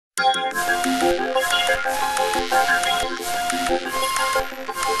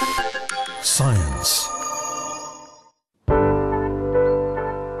Science.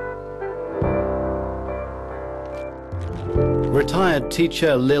 Retired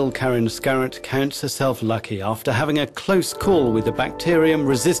teacher Lil Karen Scarrett counts herself lucky after having a close call with a bacterium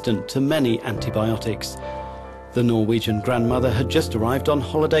resistant to many antibiotics. The Norwegian grandmother had just arrived on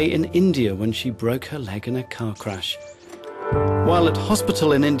holiday in India when she broke her leg in a car crash. While at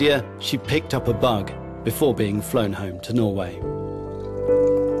hospital in India, she picked up a bug before being flown home to Norway.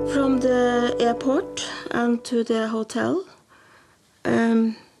 From the airport and to the hotel,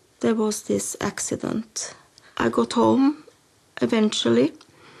 there was this accident. I got home eventually.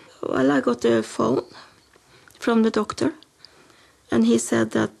 Well, I got a phone from the doctor, and he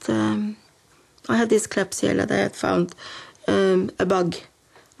said that I had this Klebsiella that I had found a bug,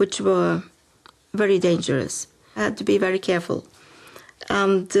 which were very dangerous. I had to be very careful,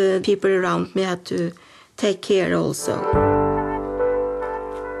 and people around me had to take care also.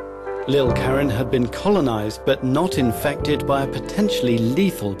 Lil Karen had been colonized but not infected by a potentially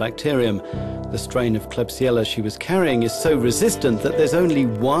lethal bacterium. The strain of Klebsiella she was carrying is so resistant that there's only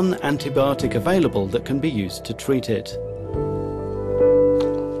one antibiotic available that can be used to treat it.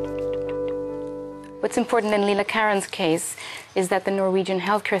 What's important in Lila Karen's case is that the Norwegian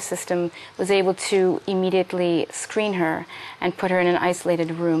healthcare system was able to immediately screen her and put her in an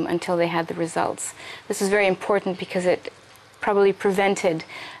isolated room until they had the results. This is very important because it probably prevented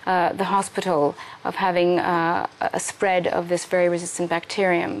the hospital of having a spread of this very resistant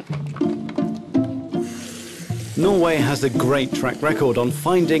bacterium. Norway has a great track record on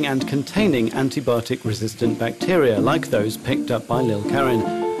finding and containing antibiotic-resistant bacteria like those picked up by Lil Karen.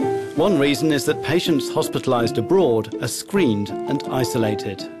 One reason is that patients hospitalized abroad are screened and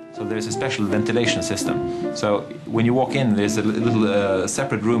isolated. So there's a special ventilation system. So when you walk in, there's a little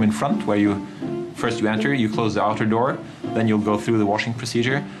separate room in front where first you enter, you close the outer door, then you'll go through the washing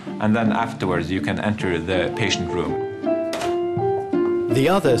procedure, and then afterwards you can enter the patient room. The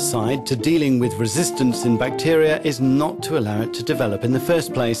other side to dealing with resistance in bacteria is not to allow it to develop in the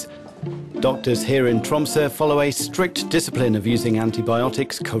first place. Doctors here in Tromsø follow a strict discipline of using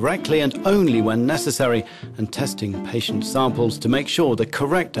antibiotics correctly and only when necessary, and testing patient samples to make sure the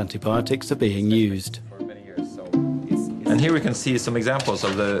correct antibiotics are being used. And here we can see some examples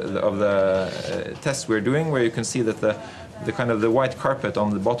of the tests we're doing, where you can see that the kind of the white carpet on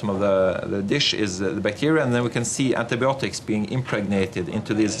the bottom of the dish is the bacteria, and then we can see antibiotics being impregnated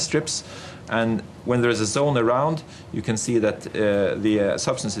into these strips. And when there's a zone around, you can see that the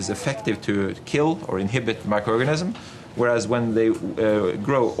substance is effective to kill or inhibit the microorganism, whereas when they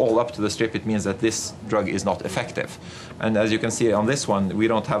grow all up to the strip, it means that this drug is not effective. And as you can see on this one, we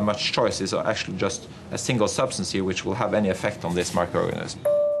don't have much choice. It's actually just a single substance here which will have any effect on this microorganism.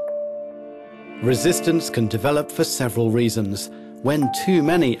 Resistance can develop for several reasons. When too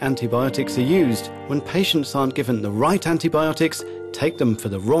many antibiotics are used, when patients aren't given the right antibiotics, take them for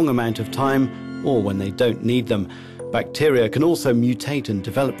the wrong amount of time, or when they don't need them. Bacteria can also mutate and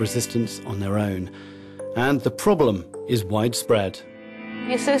develop resistance on their own. And the problem is widespread.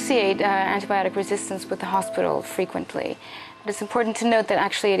 We associate antibiotic resistance with the hospital frequently. It's important to note that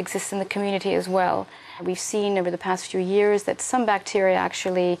actually it exists in the community as well. We've seen over the past few years that some bacteria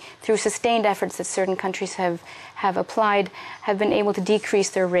actually, through sustained efforts that certain countries have applied, have been able to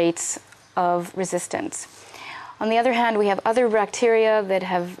decrease their rates of resistance. On the other hand, we have other bacteria that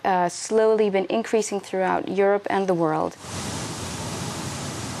have slowly been increasing throughout Europe and the world.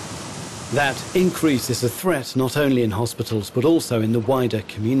 That increase is a threat not only in hospitals but also in the wider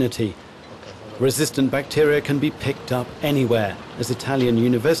community. Resistant bacteria can be picked up anywhere, as Italian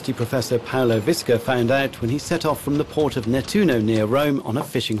university professor Paolo Visca found out when he set off from the port of Nettuno near Rome on a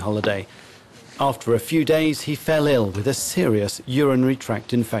fishing holiday. After a few days, he fell ill with a serious urinary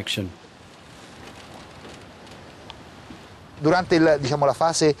tract infection. In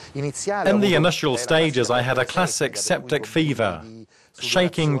the initial stages, I had a classic septic fever,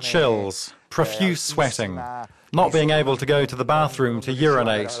 shaking chills, profuse sweating, not being able to go to the bathroom to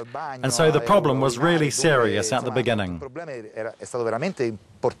urinate, and so the problem was really serious at the beginning.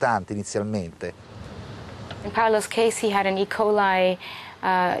 In Paolo's case, he had an E. coli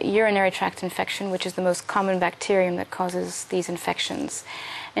urinary tract infection, which is the most common bacterium that causes these infections.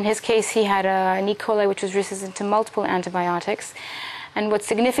 In his case, he had an E. coli which was resistant to multiple antibiotics, and what's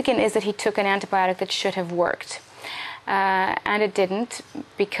significant is that he took an antibiotic that should have worked. And it didn't,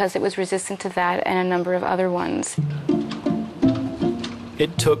 because it was resistant to that and a number of other ones.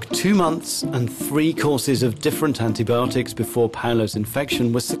 It took 2 months and 3 courses of different antibiotics before Paolo's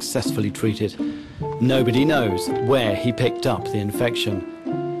infection was successfully treated. Nobody knows where he picked up the infection.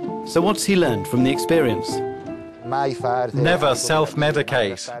 So what's he learned from the experience? Never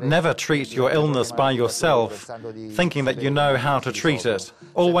self-medicate. Never treat your illness by yourself, thinking that you know how to treat it.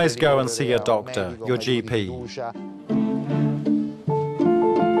 Always go and see a doctor, your GP.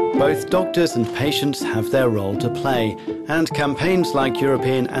 Both doctors and patients have their role to play, and campaigns like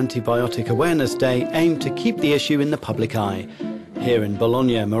European Antibiotic Awareness Day aim to keep the issue in the public eye. Here in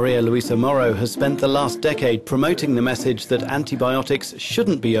Bologna, Maria Luisa Moro has spent the last decade promoting the message that antibiotics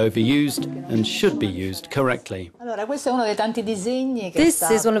shouldn't be overused and should be used correctly. This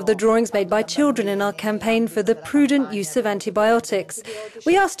is one of the drawings made by children in our campaign for the prudent use of antibiotics.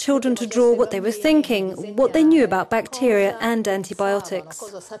 We asked children to draw what they were thinking, what they knew about bacteria and antibiotics.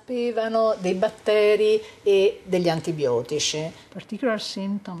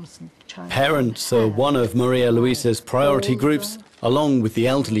 Parents are one of Maria Luisa's priority groups, along with the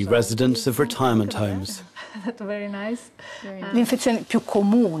elderly residents of retirement homes. That's very nice.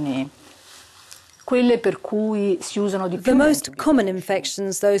 The most common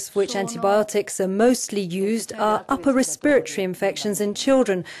infections, those for which antibiotics are mostly used, are upper respiratory infections in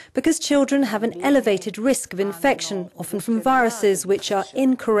children, because children have an elevated risk of infection, often from viruses which are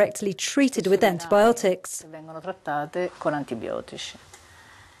incorrectly treated with antibiotics.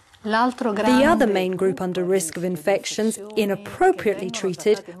 The other main group under risk of infections, inappropriately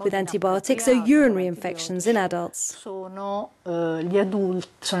treated with antibiotics, are urinary infections in adults.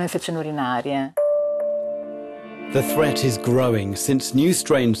 The threat is growing since new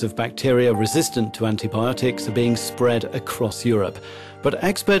strains of bacteria resistant to antibiotics are being spread across Europe. But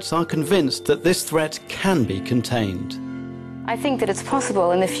experts are convinced that this threat can be contained. I think that it's possible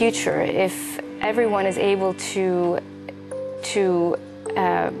in the future if everyone is able to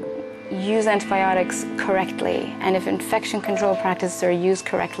use antibiotics correctly, and if infection control practices are used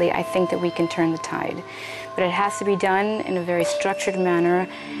correctly, I think that we can turn the tide. But it has to be done in a very structured manner.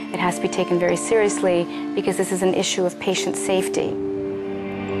 It has to be taken very seriously, because this is an issue of patient safety.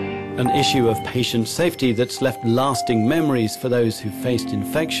 An issue of patient safety that's left lasting memories for those who faced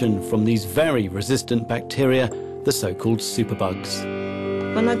infection from these very resistant bacteria, the so-called superbugs.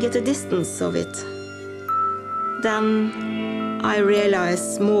 When I get a distance of it, then I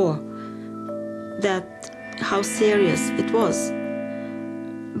realize more that how serious it was.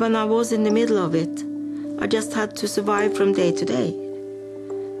 When I was in the middle of it, I just had to survive from day to day.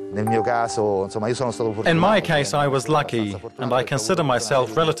 In my case, I was lucky, and I consider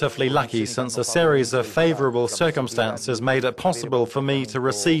myself relatively lucky since a series of favourable circumstances made it possible for me to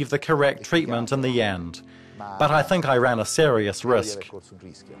receive the correct treatment in the end. But I think I ran a serious risk.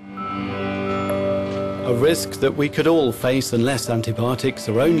 A risk that we could all face unless antibiotics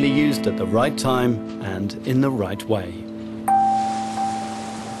are only used at the right time and in the right way.